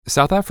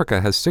South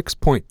Africa has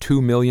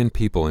 6.2 million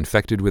people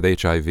infected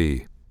with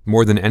HIV,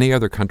 more than any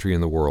other country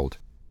in the world.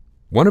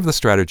 One of the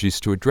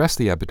strategies to address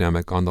the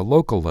epidemic on the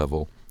local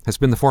level has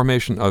been the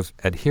formation of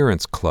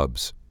adherence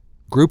clubs,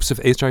 groups of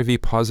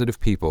HIV-positive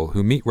people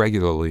who meet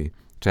regularly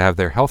to have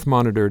their health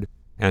monitored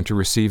and to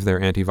receive their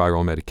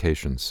antiviral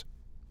medications.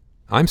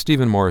 I'm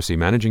Stephen Morrissey,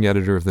 managing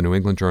editor of the New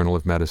England Journal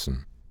of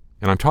Medicine,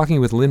 and I'm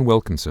talking with Lynn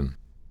Wilkinson,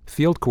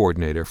 field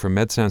coordinator for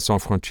Médecins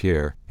Sans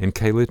Frontières in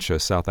Khayelitsha,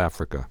 South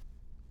Africa.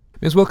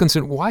 Ms.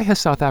 Wilkinson, why has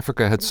South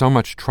Africa had so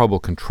much trouble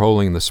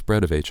controlling the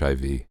spread of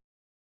HIV?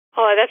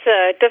 Oh, that's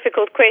a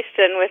difficult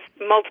question with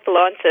multiple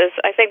answers.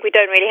 I think we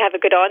don't really have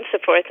a good answer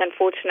for it,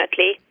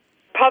 unfortunately.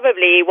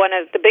 Probably one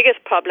of the biggest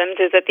problems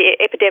is that the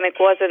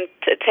epidemic wasn't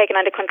taken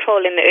under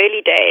control in the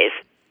early days.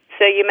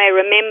 So you may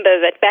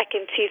remember that back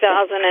in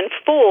 2004,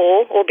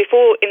 or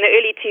before in the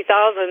early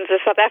 2000s,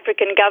 the South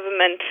African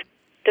government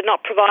did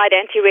not provide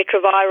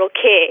antiretroviral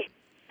care,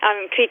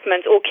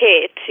 treatment or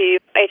care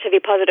to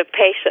HIV-positive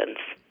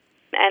patients.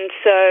 And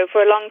so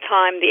for a long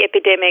time, the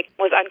epidemic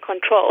was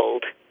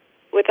uncontrolled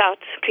without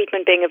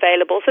treatment being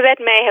available. So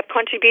that may have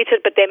contributed,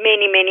 but there are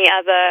many, many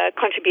other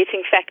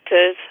contributing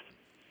factors.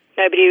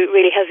 Nobody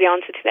really has the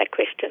answer to that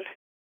question.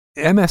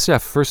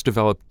 MSF first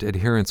developed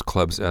adherence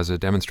clubs as a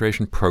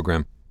demonstration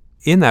program.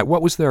 In that,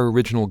 what was their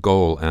original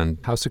goal and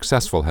how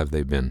successful have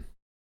they been?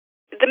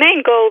 The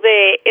main goal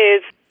there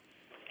is,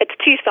 it's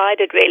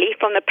two-sided really.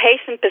 From the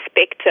patient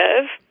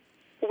perspective,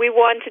 we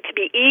want it to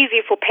be easy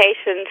for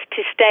patients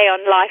to stay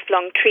on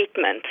lifelong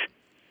treatment.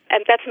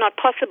 And that's not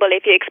possible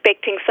if you're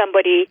expecting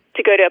somebody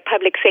to go to a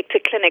public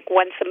sector clinic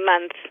once a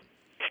month,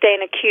 stay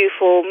in a queue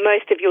for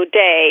most of your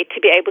day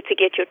to be able to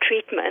get your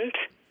treatment.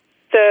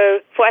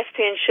 So for us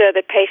to ensure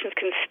that patients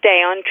can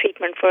stay on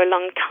treatment for a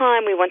long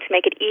time, we want to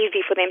make it easy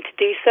for them to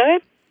do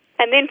so.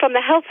 And then from the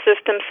health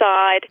system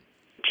side,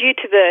 due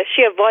to the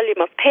sheer volume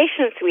of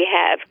patients we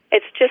have,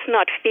 it's just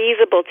not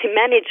feasible to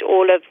manage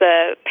all of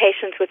the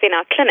patients within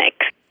our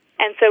clinics.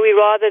 And so we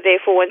rather,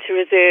 therefore, want to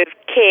reserve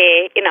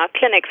care in our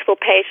clinics for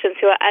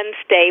patients who are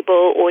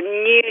unstable or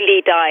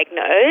newly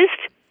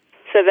diagnosed,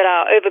 so that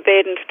our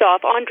overburdened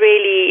staff aren't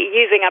really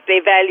using up their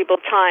valuable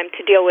time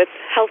to deal with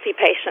healthy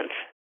patients.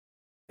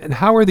 And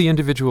how are the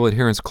individual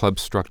adherence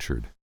clubs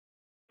structured?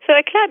 So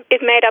a club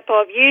is made up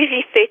of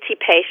usually 30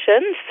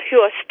 patients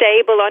who are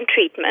stable on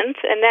treatment,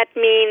 and that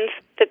means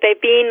that they've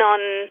been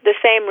on the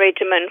same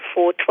regimen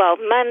for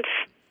 12 months,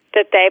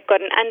 that they've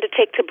got an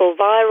undetectable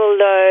viral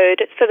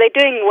load, so they're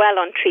doing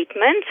well on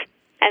treatment.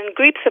 And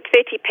groups of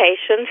 30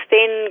 patients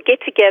then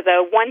get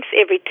together once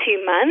every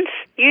 2 months,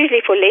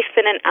 usually for less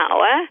than an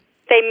hour.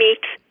 They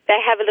meet, they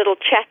have a little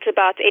chat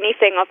about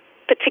anything of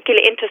particular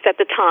interest at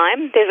the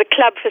time. There's a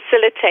club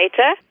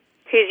facilitator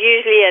who's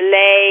usually a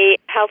lay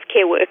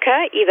healthcare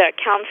worker, either a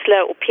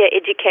counselor or peer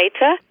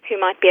educator, who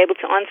might be able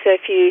to answer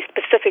a few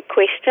specific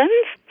questions.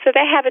 So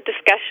they have a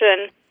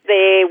discussion,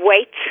 their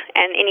weight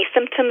and any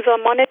symptoms are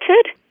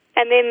monitored,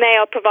 and then they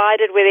are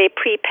provided with a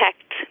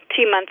pre-packed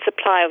 2-month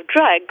supply of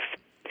drugs.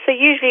 So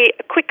usually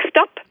a quick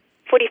stop,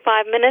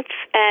 45 minutes,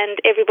 and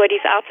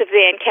everybody's out of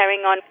there and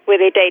carrying on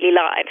with their daily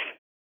lives.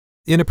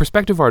 In a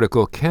Perspective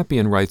article,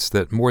 Campion writes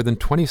that more than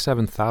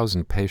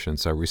 27,000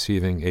 patients are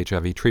receiving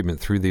HIV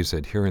treatment through these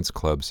adherence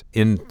clubs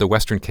in the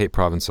Western Cape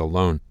province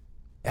alone.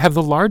 Have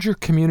the larger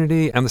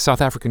community and the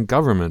South African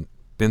government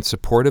been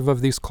supportive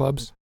of these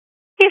clubs?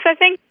 Yes, I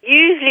think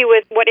usually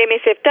with what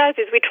MSF does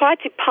is we try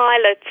to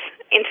pilot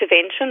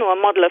intervention or a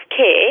model of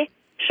care,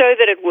 show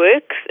that it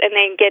works, and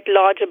then get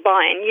larger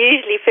buy-in,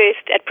 usually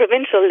first at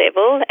provincial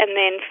level and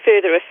then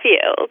further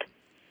afield.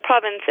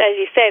 Province, as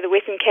you say, the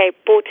Western Cape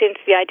bought into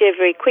the idea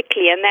very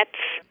quickly, and that's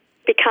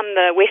become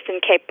the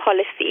Western Cape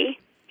policy.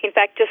 In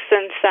fact, just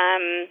since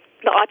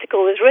the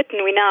article was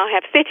written, we now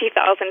have 30,000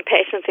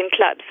 patients in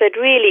clubs, so it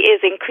really is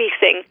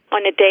increasing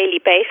on a daily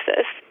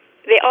basis.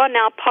 There are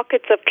now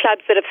pockets of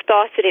clubs that have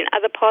started in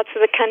other parts of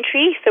the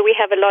country, so we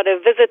have a lot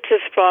of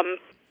visitors from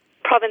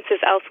provinces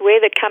elsewhere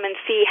that come and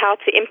see how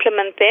to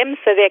implement them.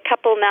 So there are a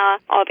couple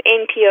now of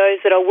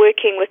NPOs that are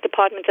working with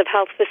Department of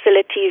Health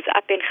facilities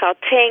up in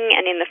Gauteng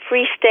and in the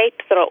Free State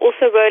that are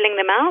also rolling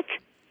them out.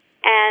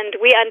 And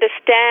we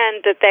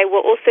understand that they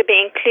will also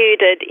be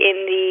included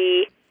in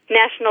the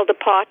National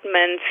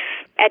Department's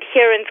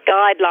adherence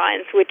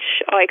guidelines,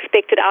 which are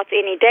expected out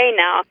any day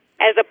now,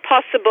 as a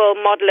possible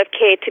model of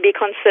care to be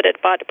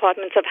considered by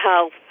Departments of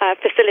Health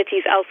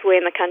facilities elsewhere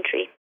in the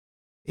country.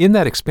 In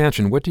that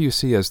expansion, what do you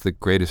see as the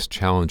greatest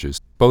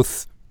challenges,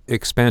 both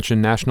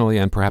expansion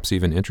nationally and perhaps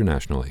even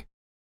internationally?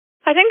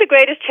 I think the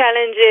greatest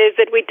challenge is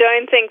that we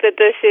don't think that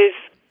this is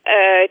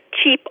a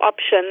cheap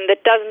option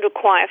that doesn't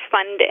require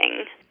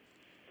funding.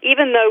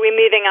 Even though we're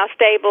moving our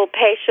stable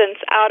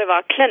patients out of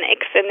our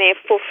clinics and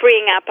therefore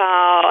freeing up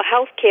our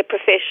healthcare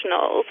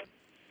professionals,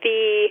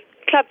 the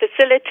club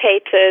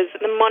facilitators,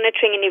 the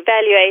monitoring and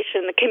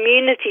evaluation, the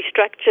community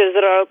structures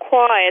that are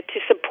required to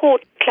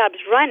support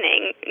clubs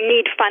running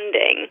need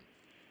funding.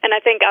 And I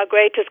think our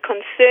greatest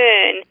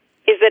concern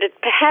is that it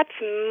perhaps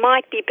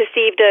might be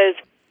perceived as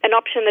an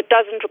option that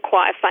doesn't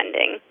require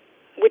funding.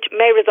 which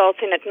may result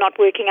in it not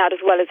working out as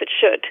well as it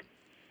should.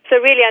 So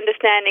really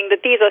understanding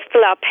that these are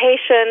still our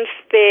patients,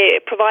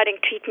 they're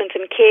providing treatment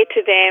and care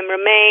to them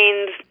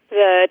remains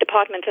the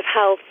Department of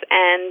Health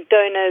and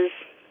donors'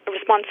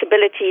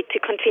 responsibility to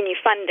continue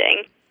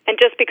funding. And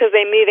just because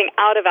they're moving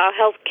out of our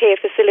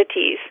healthcare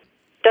facilities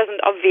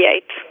doesn't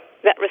obviate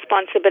that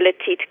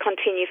responsibility to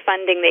continue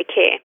funding their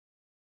care.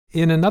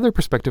 In another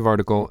Perspective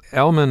article,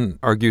 Elman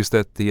argues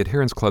that the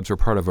adherence clubs are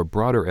part of a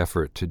broader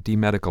effort to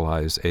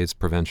demedicalize AIDS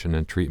prevention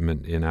and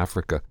treatment in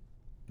Africa.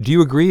 Do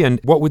you agree,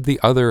 and what would the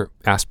other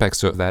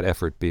aspects of that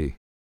effort be?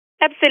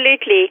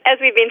 Absolutely. As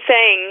we've been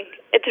saying,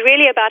 it's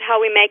really about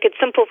how we make it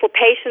simple for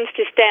patients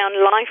to stay on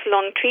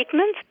lifelong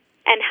treatment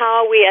and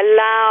how we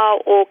allow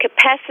or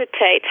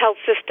capacitate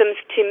health systems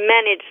to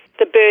manage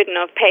the burden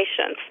of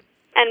patients.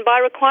 And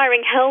by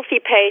requiring healthy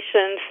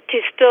patients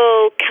to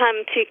still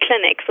come to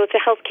clinics or to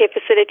healthcare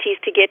facilities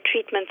to get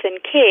treatment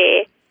and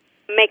care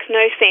makes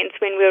no sense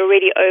when we're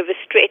already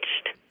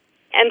overstretched.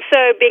 And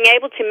so being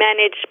able to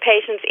manage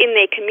patients in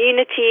their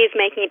communities,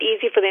 making it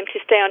easy for them to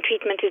stay on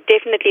treatment is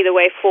definitely the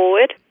way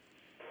forward.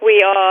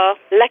 We are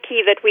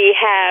lucky that we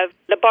have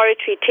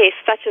laboratory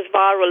tests such as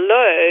viral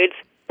loads,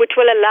 which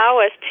will allow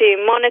us to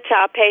monitor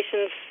our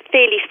patients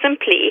fairly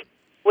simply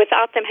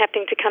without them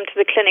having to come to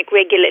the clinic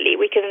regularly.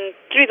 We can,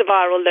 through the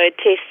viral load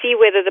test, see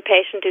whether the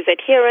patient is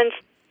adherent.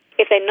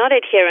 If they're not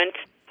adherent,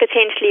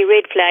 potentially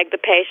red flag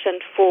the patient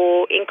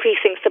for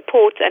increasing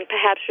support and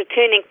perhaps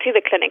returning to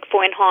the clinic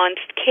for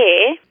enhanced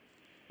care.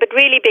 But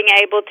really being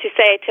able to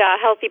say to our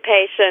healthy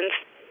patients,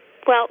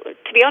 well,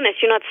 to be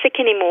honest, you're not sick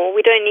anymore.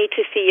 We don't need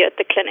to see you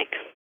at the clinic.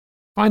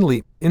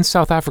 Finally, in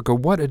South Africa,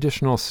 what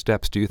additional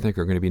steps do you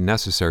think are going to be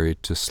necessary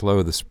to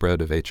slow the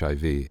spread of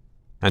HIV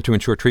and to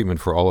ensure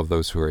treatment for all of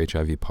those who are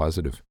HIV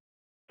positive?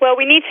 Well,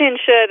 we need to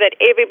ensure that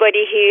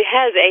everybody who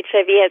has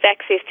HIV has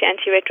access to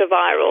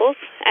antiretrovirals.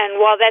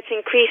 And while that's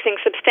increasing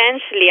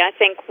substantially, I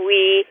think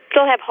we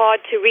still have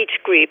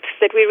hard-to-reach groups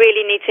that we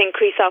really need to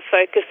increase our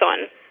focus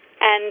on.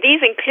 And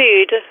these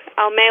include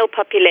our male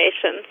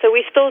population. So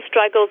we still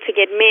struggle to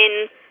get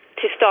men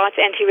to start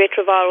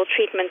antiretroviral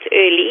treatment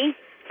early.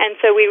 And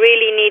so we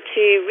really need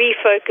to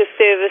refocus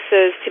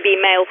services to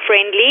be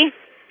male-friendly,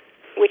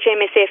 which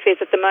MSF is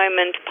at the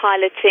moment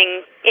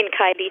piloting in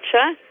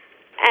Khayelitsha.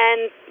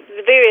 And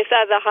the various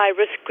other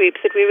high-risk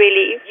groups that we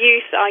really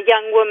use, our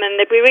young women,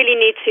 that we really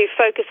need to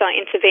focus our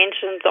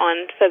interventions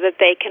on so that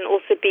they can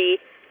also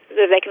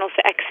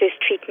access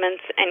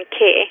treatments and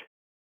care.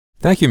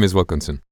 Thank you, Ms. Wilkinson.